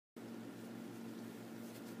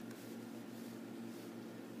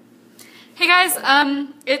Hey guys,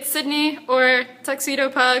 it's Sydney, or Tuxedo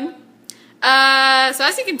Pug. So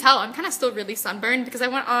as you can tell, I'm kind of still really sunburned because I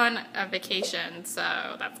went on a vacation,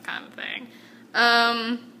 so that's kind of the thing.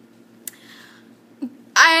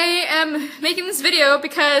 I am making this video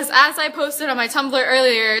because, as I posted on my Tumblr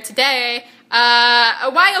earlier today,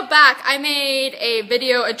 a while back I made a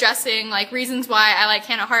video addressing like reasons why I like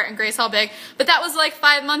Hannah Hart and Grace Helbig, but that was like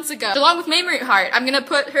 5 months ago. Along with Mamrie Hart, I'm gonna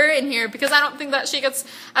put her in here because I don't think that she gets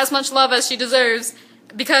as much love as she deserves,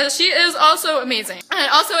 because she is also amazing.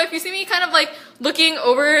 And also, if you see me kind of like looking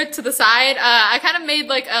over to the side, I kind of made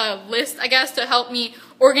like a list, I guess, to help me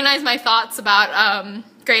organize my thoughts about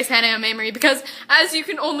Grace, Hannah, and Mamrie, because as you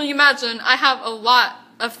can only imagine, I have a lot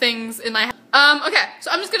of things in my head. Okay,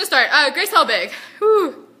 so I'm just gonna start. Grace Helbig.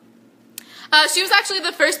 Whew. She was actually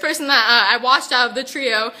the first person that I watched out of the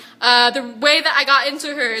trio. The way that I got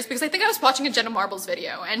into her is because I think I was watching a Jenna Marbles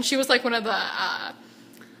video, and she was like one of the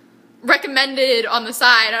recommended on the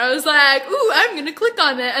side. I was like, ooh, I'm gonna click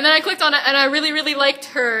on it, and then I clicked on it, and I really liked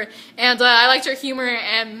her, and I liked her humor,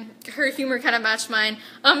 and her humor kind of matched mine.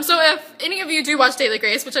 So if any of you do watch Daily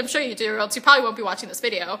Grace, which I'm sure you do, or else you probably won't be watching this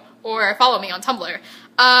video, or follow me on Tumblr,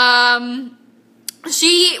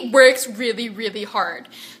 she works really hard.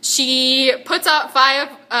 She puts out 5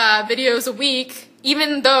 videos a week,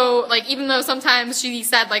 even though sometimes she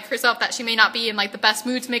said like herself that she may not be in like the best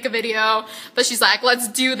mood to make a video, but she's like, let's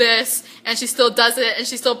do this, and she still does it, and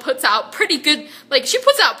she still puts out pretty good, like she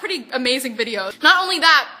puts out pretty amazing videos. Not only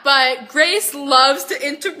that, but Grace loves to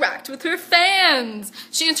interact with her fans.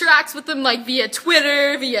 She interacts with them like via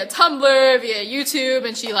Twitter, via Tumblr, via YouTube,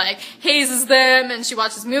 and she like hazes them, and she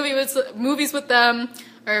watches movies with them,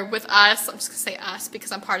 or with us. I'm just gonna say us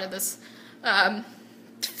because I'm part of this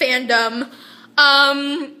fandom.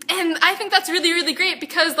 And I think that's really great,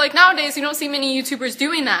 because like nowadays you don't see many YouTubers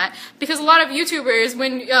doing that, because a lot of YouTubers,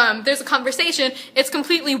 when there's a conversation, it's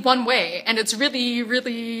completely one way, and it's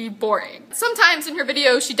really boring. Sometimes in her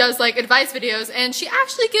videos she does like advice videos, and she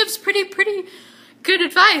actually gives pretty good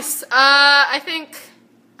advice. I think,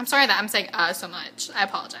 I'm sorry that I'm saying so much, I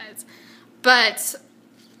apologize, but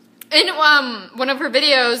in one of her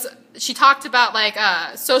videos she talked about like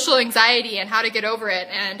social anxiety and how to get over it,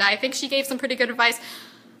 and I think she gave some pretty good advice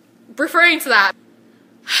referring to that.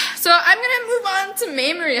 So I'm gonna move on to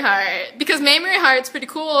Mamrie Hart, because Mamrie Hart's pretty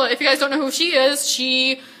cool. If you guys don't know who she is,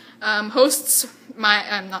 she hosts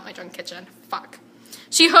not my drunk kitchen, fuck.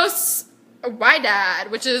 She hosts Why Dad,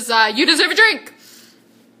 which is You Deserve a Drink.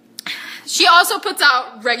 She also puts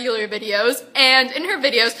out regular videos, and in her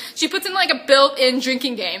videos, she puts in like a built-in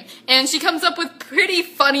drinking game, and she comes up with pretty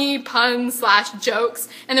funny puns / jokes,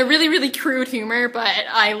 and they're really crude humor, but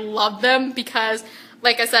I love them because,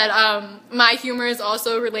 like I said, my humor is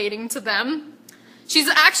also relating to them. She's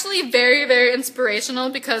actually very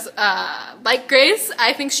inspirational because, like Grace,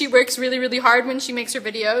 I think she works really hard when she makes her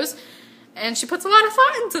videos, and she puts a lot of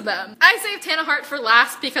thought into them. I saved Hannah Hart for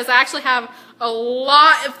last because I actually have a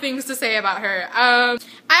lot of things to say about her. I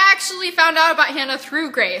actually found out about Hannah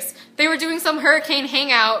through Grace. They were doing some hurricane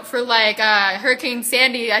hangout for like Hurricane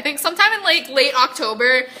Sandy, I think sometime in like late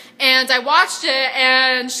October, and I watched it,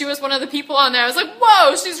 and she was one of the people on there. I was like,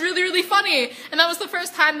 whoa, she's really funny, and that was the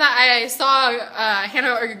first time that I saw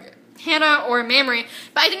Hannah or Mamrie,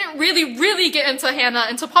 but I didn't really get into Hannah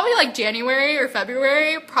until probably like January or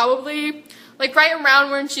February, probably like right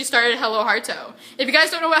around when she started Hello Harto. If you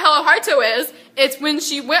guys don't know what Hello Harto is, it's when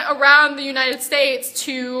she went around the United States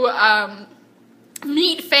to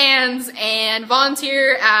meet fans and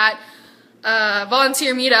volunteer at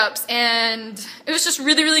volunteer meetups, and it was just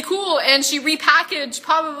really cool, and she repackaged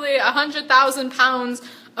probably 100,000 pounds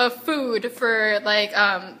of food for like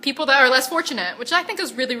people that are less fortunate, which I think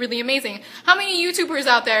is really amazing. How many YouTubers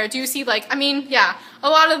out there do you see, like, I mean, yeah, a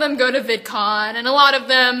lot of them go to VidCon, and a lot of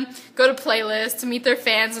them go to playlists to meet their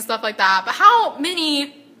fans and stuff like that, but how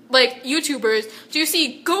many like YouTubers do you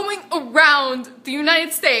see going around the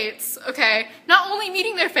United States, okay, not only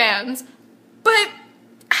meeting their fans, but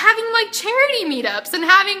having like charity meetups and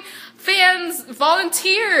having fans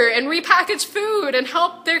volunteer and repackage food and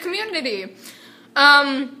help their community?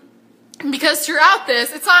 Because throughout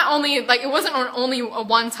this, it's not only, like, it wasn't only a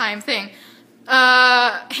one-time thing.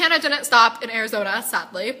 Hannah didn't stop in Arizona,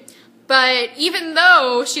 sadly, but even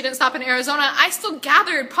though she didn't stop in Arizona, I still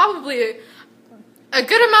gathered probably a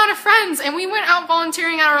good amount of friends, and we went out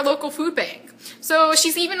volunteering at our local food bank. So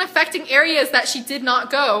she's even affecting areas that she did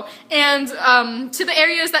not go, and to the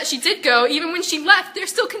areas that she did go, even when she left, they're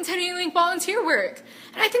still continuing volunteer work.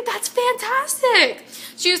 And I think that's fantastic.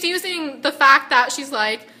 She was using the fact that she's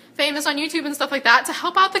like famous on YouTube and stuff like that to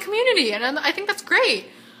help out the community, and I think that's great.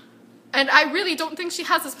 And I really don't think she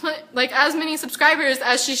has as many subscribers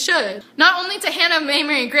as she should. Not only to Hannah, May,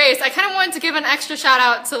 Mary, Grace, I kind of wanted to give an extra shout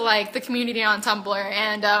out to like the community on Tumblr,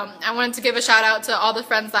 and I wanted to give a shout out to all the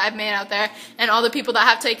friends that I've made out there, and all the people that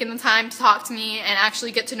have taken the time to talk to me and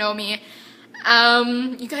actually get to know me.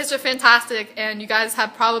 You guys are fantastic, and you guys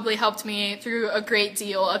have probably helped me through a great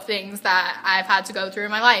deal of things that I've had to go through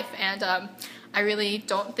in my life, and I really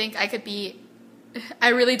don't think that I could be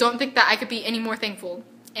any more thankful.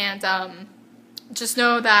 And just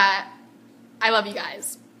know that I love you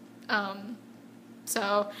guys. So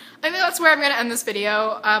I think that's where I'm going to end this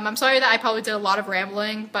video. I'm sorry that I probably did a lot of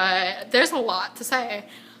rambling, but there's a lot to say.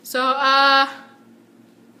 So I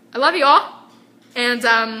love you all. And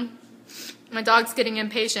my dog's getting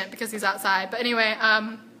impatient because he's outside. But anyway,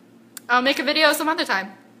 I'll make a video some other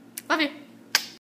time. Love you.